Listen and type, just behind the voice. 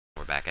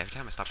back. Every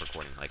time I stop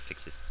recording, like,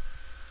 fixes.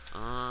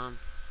 I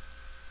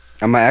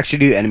might actually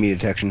do enemy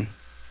detection.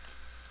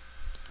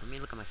 Let me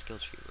look at my skill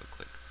tree real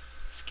quick.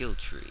 Skill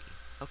tree.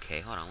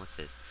 Okay, hold on. What's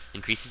this?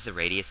 Increases the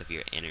radius of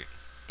your enemy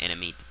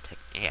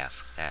detect. Yeah,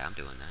 fuck that. I'm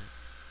doing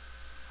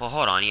that. Well,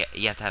 hold on. You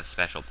have to have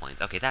special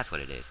points. Okay, that's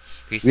what it is.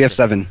 Increases We have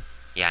 7.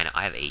 Yeah, I know.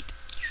 I have 8.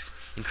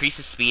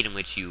 Increases speed in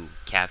which you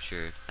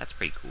capture. That's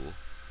pretty cool.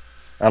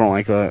 I don't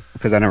like that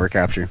because I never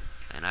capture.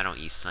 And I don't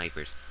use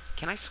snipers.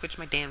 Can I switch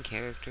my damn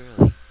character?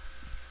 Like,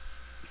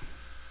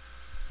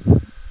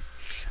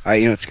 Alright,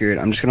 you know what, screw it.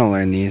 I'm just gonna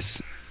learn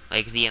these.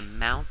 like the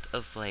amount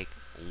of like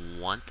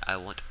I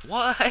want.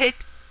 What?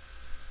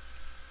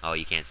 Oh,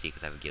 you can't see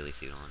because I have a ghillie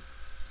suit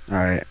on.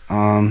 Alright,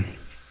 I'm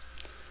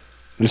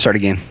gonna start a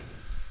game.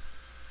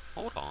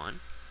 Hold on.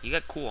 You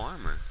got cool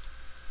armor.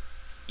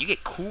 You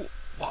get cool.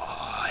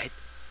 What?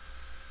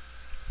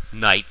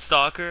 Night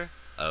Stalker?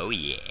 Oh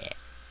yeah.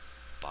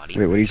 Body.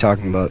 Wait, what are you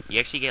talking about? You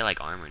actually get like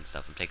armor and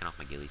stuff. I'm taking off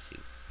my ghillie suit.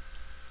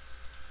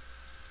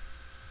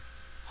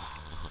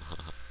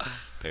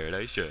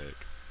 Paradise Shack.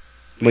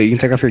 Wait, you can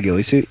take off your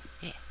ghillie suit?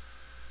 Yeah.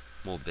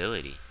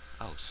 Mobility.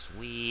 Oh,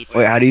 sweet.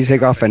 Wait, how do you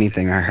take off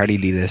anything, or how do you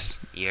do this?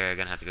 You're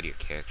gonna have to go to your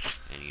character,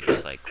 and you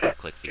just like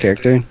click the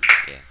Character?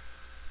 Yeah.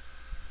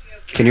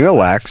 Can you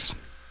relax?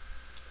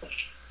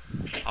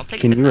 I'll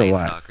take Can the you Night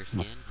relax? Stalker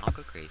skin. I'll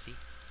go crazy.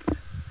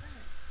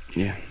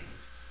 Yeah.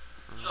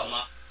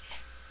 Um,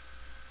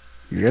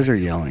 You guys are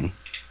yelling.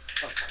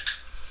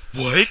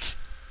 what?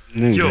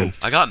 Doing Yo, good.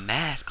 I got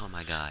mask on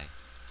my guy.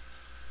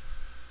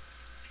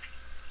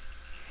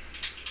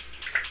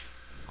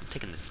 I'm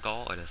taking the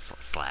skull or the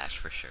slash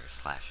for sure.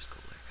 Slash is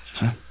cooler.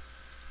 Huh?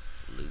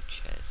 Loot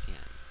chest, yeah.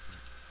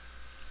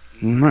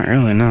 Not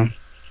really, no. You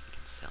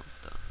can sell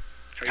stuff.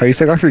 How do you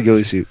take off your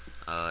ghillie suit?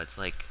 It's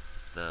like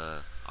the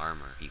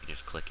armor. You can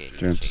just click it and you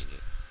can Oops. change it.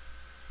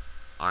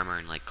 Armor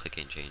and like click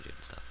it and change it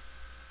and stuff.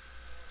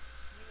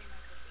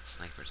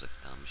 Snipers like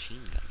the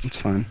machine guns. It's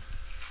fine.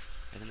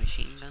 Are the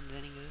machine guns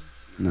any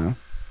good? No.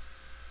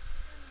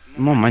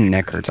 I'm on, my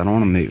neck hurts. I don't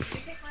want to move.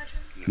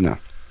 No.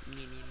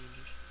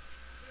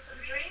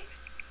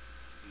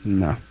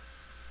 No.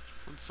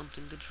 Want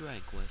something to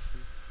drink,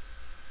 Weston?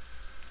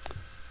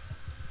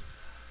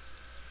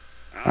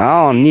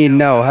 I don't need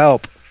no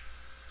help.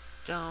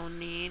 Don't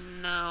need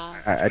no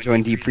I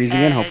joined Deep Freeze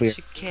again. Hopefully,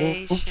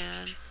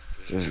 education.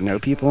 there's no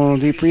people in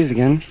Deep Freeze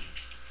again.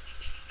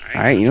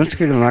 Alright, you know what's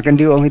good? I'm not gonna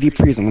do only Deep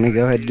Freeze. I'm gonna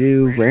go ahead and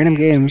do random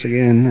games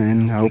again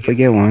and hopefully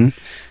get one.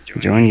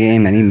 Join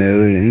game, any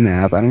mode, any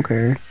map. I don't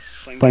care.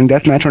 Playing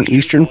deathmatch on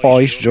Eastern Fall.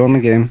 You should join the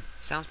game.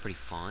 Sounds pretty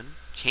fun.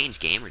 Change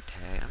gamer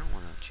tag. I don't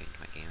want to change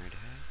my gamer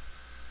tag.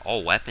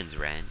 All weapons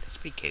rent. That's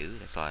pretty cool.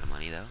 That's a lot of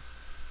money though.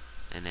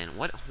 And then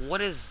what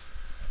does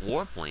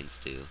war points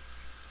do?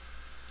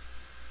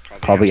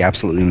 Probably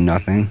absolutely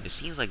nothing. It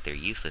seems like they're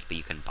useless, but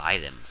you can buy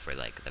them for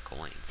like the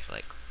coins.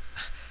 Like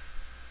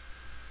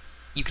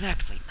you can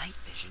activate night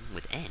vision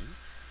with N.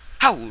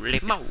 Holy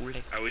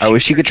moly! I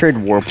wish you could trade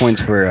war points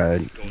for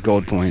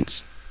gold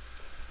points.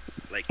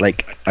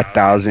 Like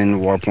 1,000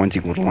 war points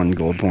equals 1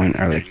 gold point,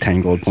 or like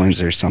 10 gold points,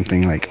 or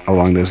something like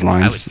along those I would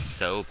lines.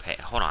 so pay.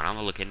 Hold on, I'm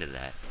gonna look into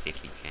that. See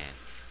if you can,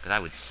 because I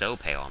would so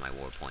pay all my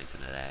war points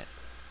into that.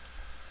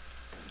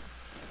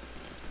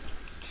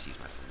 Just use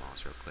my full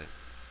mouse real quick.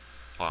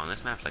 Hold on,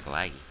 this map's like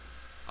laggy.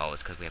 Oh,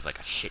 it's because we have like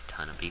a shit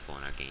ton of people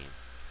in our game.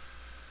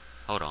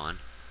 Hold on.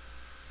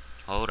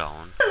 Hold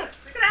on. Look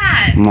at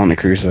that! I'm on the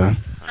cruise though.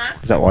 Huh?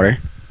 Is that water?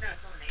 No,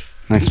 it's lemonade.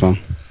 Nice one.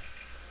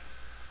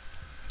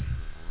 A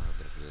little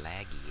bit of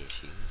laggy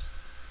issues.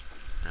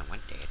 And I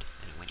went dead.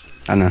 And I went in.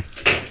 I know. I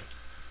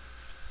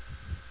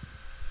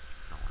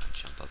don't want to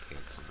jump up here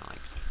because I'm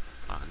like,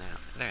 oh,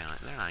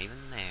 they're not even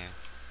there.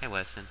 Hey,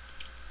 Weston.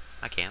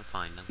 I can't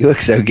find them. You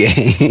look so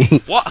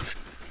gay. What?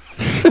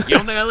 You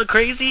don't think I look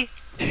crazy?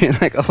 You're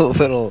like a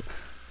little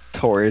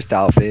tourist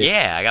outfit.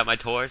 Yeah, I got my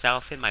Taurus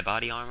outfit, my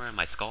body armor, and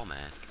my skull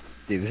mask.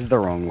 Dude, this is the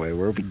wrong way.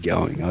 Where are we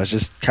going? I was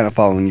just kind of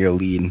following your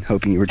lead,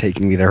 hoping you were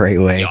taking me the right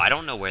way. Yo, I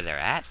don't know where they're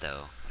at,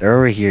 though. They're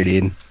over here,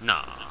 dude.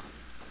 Nah.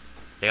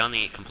 They on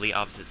the complete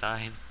opposite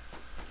side?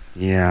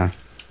 Yeah.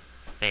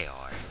 They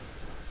are.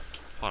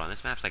 Hold on,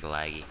 this map's like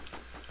laggy.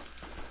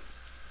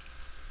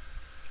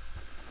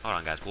 Hold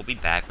on, guys. We'll be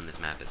back when this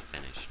map is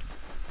finished.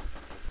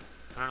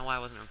 I don't know why I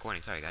wasn't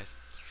recording. Sorry, guys.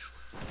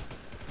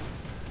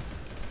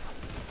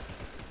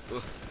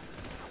 Ugh.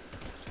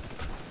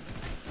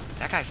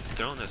 That guy's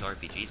throwing those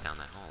RPGs down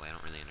that hallway. I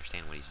don't really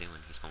understand what he's doing.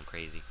 He's going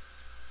crazy.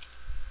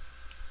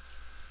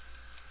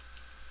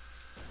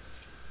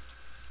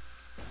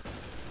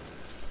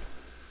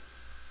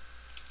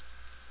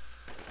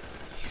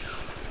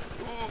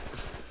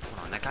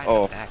 Hold on, that guy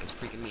in the back is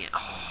freaking me out.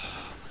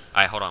 Oh.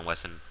 Alright, hold on,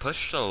 Weston.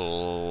 Push to the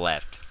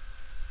left.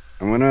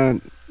 I'm gonna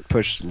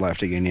push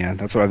left again, yeah.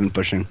 That's what I've been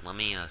pushing. Let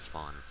me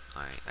spawn.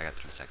 Alright, I got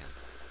 3 seconds.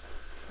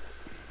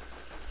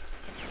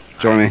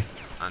 Join me.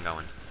 I'm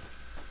going.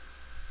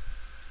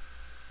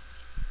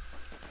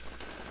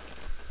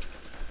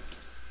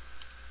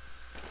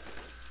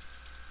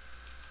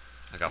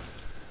 I go.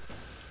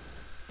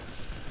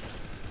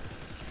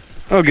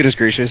 Oh, goodness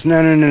gracious.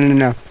 No, no, no, no,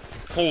 no.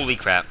 Holy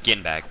crap,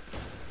 getting back.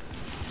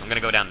 I'm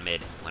gonna go down mid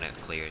when it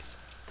clears.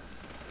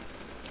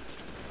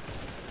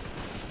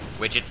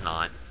 Which it's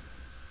not.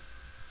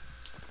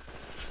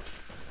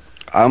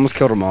 I almost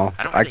killed them all.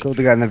 I don't I really- killed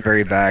the guy in the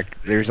very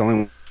back. There's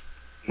only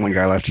one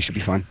guy left. He should be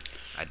fine.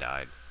 I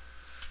died.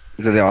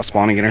 Did they all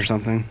spawn again or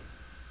something?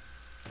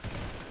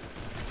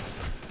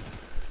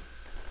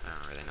 I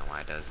don't really know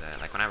why it does that.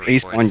 Like when I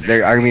He's record...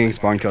 spawn. I'm getting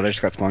spawn killed. I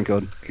just got spawn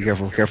killed. Be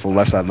careful, careful.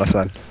 Left side, left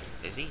side.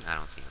 Is he? I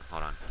don't see him.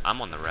 Hold on.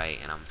 I'm on the right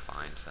and I'm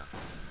fine, so I'm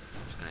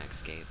just gonna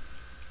escape.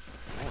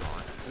 Hold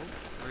on.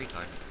 Ooh, a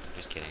retard.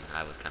 Just kidding.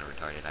 I was kind of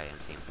retarded. I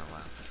didn't see him for a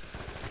while.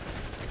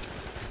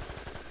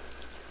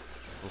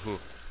 Woohoo.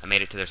 I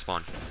made it to their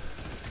spawn.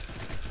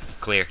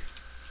 Clear.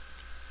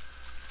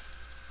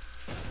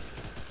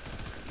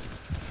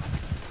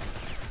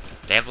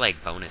 They have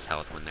like bonus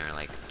health when they're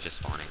like just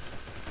spawning.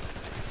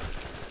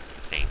 I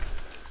think.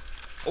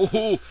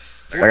 Oh,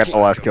 I got the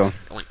last kill.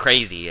 I went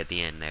crazy at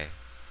the end there.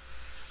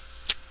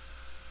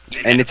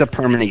 And it's a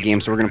permanent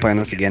game, so we're gonna play on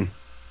this again.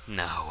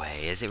 No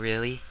way, is it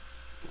really?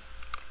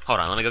 Hold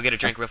on, let me go get a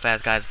drink real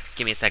fast, guys.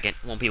 Give me a second,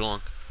 won't be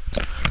long.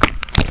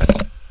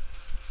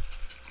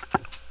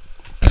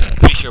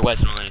 Pretty sure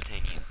Weston will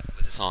entertain you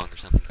with a song or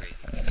something crazy.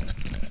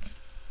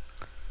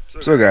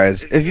 So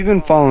guys, if you've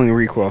been following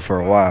Recoil for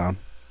a while,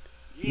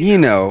 you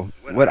know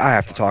what I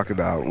have to talk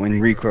about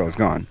when Recoil is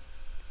gone.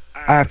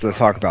 I have to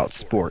talk about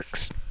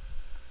Sporks.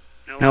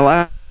 Now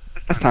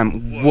last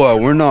time,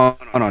 whoa, we're not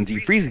on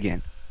Deep Freeze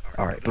again.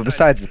 Alright, but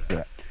besides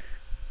that,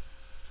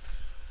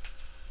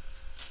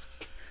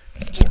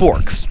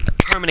 Sporks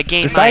Permanent game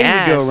my decided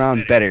ass. to go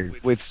around better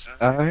with,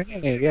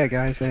 hey, yeah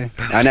guys, hey.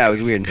 I know, it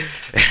was weird.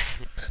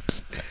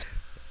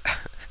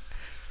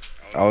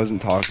 I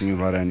wasn't talking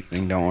about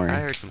anything, don't I worry.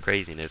 heard some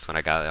craziness when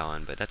I got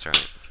on, but that's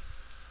alright.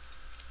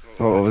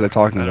 What was I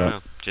talking I don't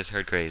about? know, just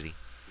heard crazy.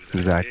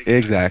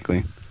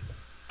 Exactly.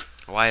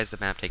 Why is the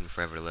map taking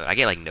forever to load? I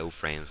get like no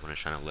frames when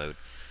it's trying to load.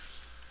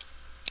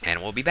 And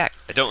we'll be back.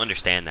 I don't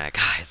understand that,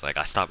 guys. Like,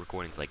 I stop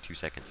recording for like 2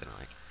 seconds and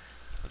like,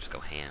 I'll just go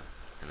ham.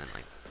 And then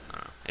like, I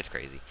don't know. It's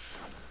crazy.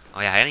 Oh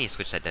yeah, I need to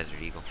switch that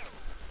Desert Eagle.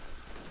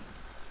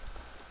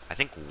 I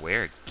think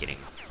we're getting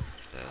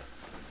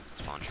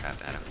the spawn trap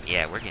at him.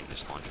 Yeah, we're getting the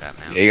spawn trap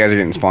now. Yeah, you guys are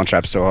getting spawn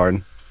trapped so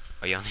hard.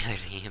 Are you on the other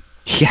team?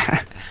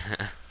 Yeah.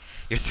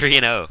 You're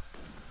 3-0.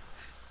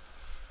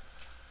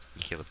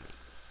 You killed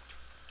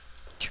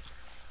me.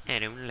 I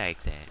don't like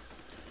that.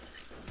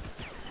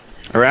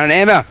 Around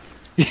ammo.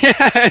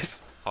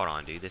 Yes. Hold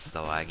on, dude. This is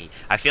so laggy.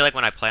 I feel like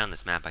when I play on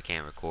this map, I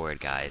can't record,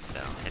 guys.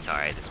 So it's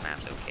alright. This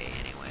map's okay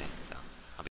anyway.